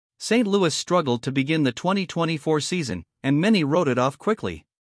St. Louis struggled to begin the 2024 season, and many wrote it off quickly.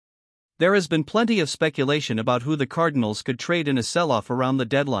 There has been plenty of speculation about who the Cardinals could trade in a sell-off around the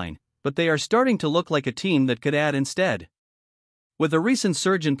deadline, but they are starting to look like a team that could add instead. With a recent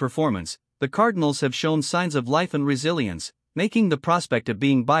surge in performance, the Cardinals have shown signs of life and resilience, making the prospect of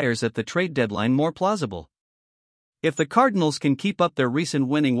being buyers at the trade deadline more plausible. If the Cardinals can keep up their recent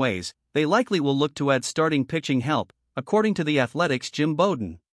winning ways, they likely will look to add starting pitching help, according to The Athletic's Jim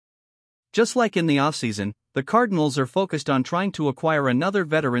Bowden. Just like in the offseason, the Cardinals are focused on trying to acquire another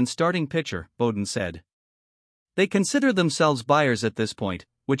veteran starting pitcher, Bowden said. They consider themselves buyers at this point,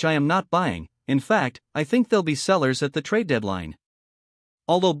 which I am not buying. In fact, I think they'll be sellers at the trade deadline.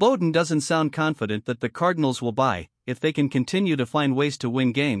 Although Bowden doesn't sound confident that the Cardinals will buy, if they can continue to find ways to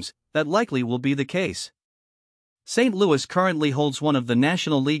win games, that likely will be the case. St. Louis currently holds one of the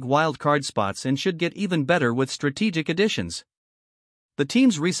National League wildcard spots and should get even better with strategic additions. The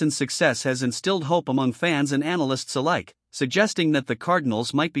team's recent success has instilled hope among fans and analysts alike, suggesting that the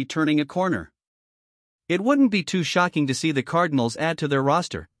Cardinals might be turning a corner. It wouldn't be too shocking to see the Cardinals add to their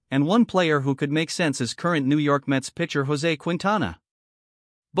roster, and one player who could make sense is current New York Mets pitcher Jose Quintana.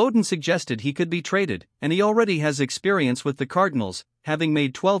 Bowden suggested he could be traded, and he already has experience with the Cardinals, having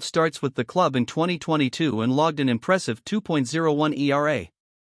made 12 starts with the club in 2022 and logged an impressive 2.01 ERA.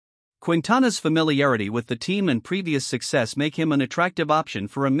 Quintana's familiarity with the team and previous success make him an attractive option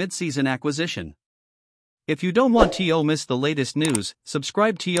for a mid-season acquisition. If you don't want to miss the latest news,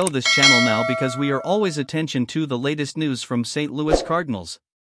 subscribe to this channel now because we are always attention to the latest news from St. Louis Cardinals.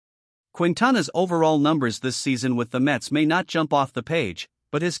 Quintana's overall numbers this season with the Mets may not jump off the page,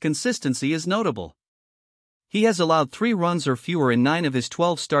 but his consistency is notable. He has allowed 3 runs or fewer in 9 of his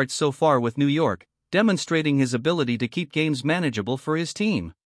 12 starts so far with New York, demonstrating his ability to keep games manageable for his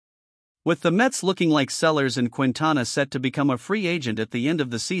team. With the Mets looking like sellers and Quintana set to become a free agent at the end of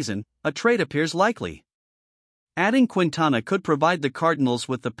the season, a trade appears likely. Adding Quintana could provide the Cardinals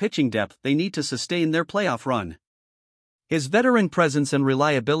with the pitching depth they need to sustain their playoff run. His veteran presence and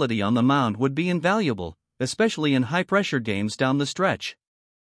reliability on the mound would be invaluable, especially in high-pressure games down the stretch.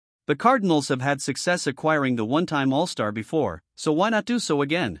 The Cardinals have had success acquiring the one-time All-Star before, so why not do so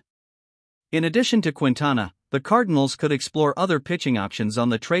again? In addition to Quintana, the Cardinals could explore other pitching options on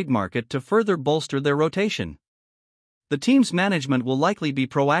the trade market to further bolster their rotation. The team's management will likely be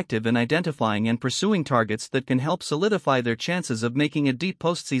proactive in identifying and pursuing targets that can help solidify their chances of making a deep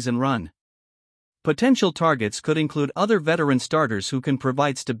postseason run. Potential targets could include other veteran starters who can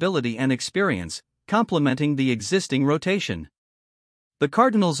provide stability and experience, complementing the existing rotation. The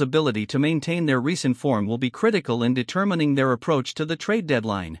Cardinals' ability to maintain their recent form will be critical in determining their approach to the trade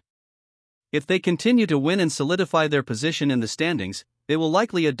deadline. If they continue to win and solidify their position in the standings, they will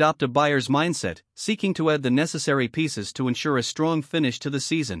likely adopt a buyer's mindset, seeking to add the necessary pieces to ensure a strong finish to the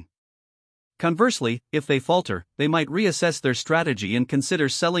season. Conversely, if they falter, they might reassess their strategy and consider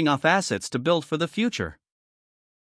selling off assets to build for the future.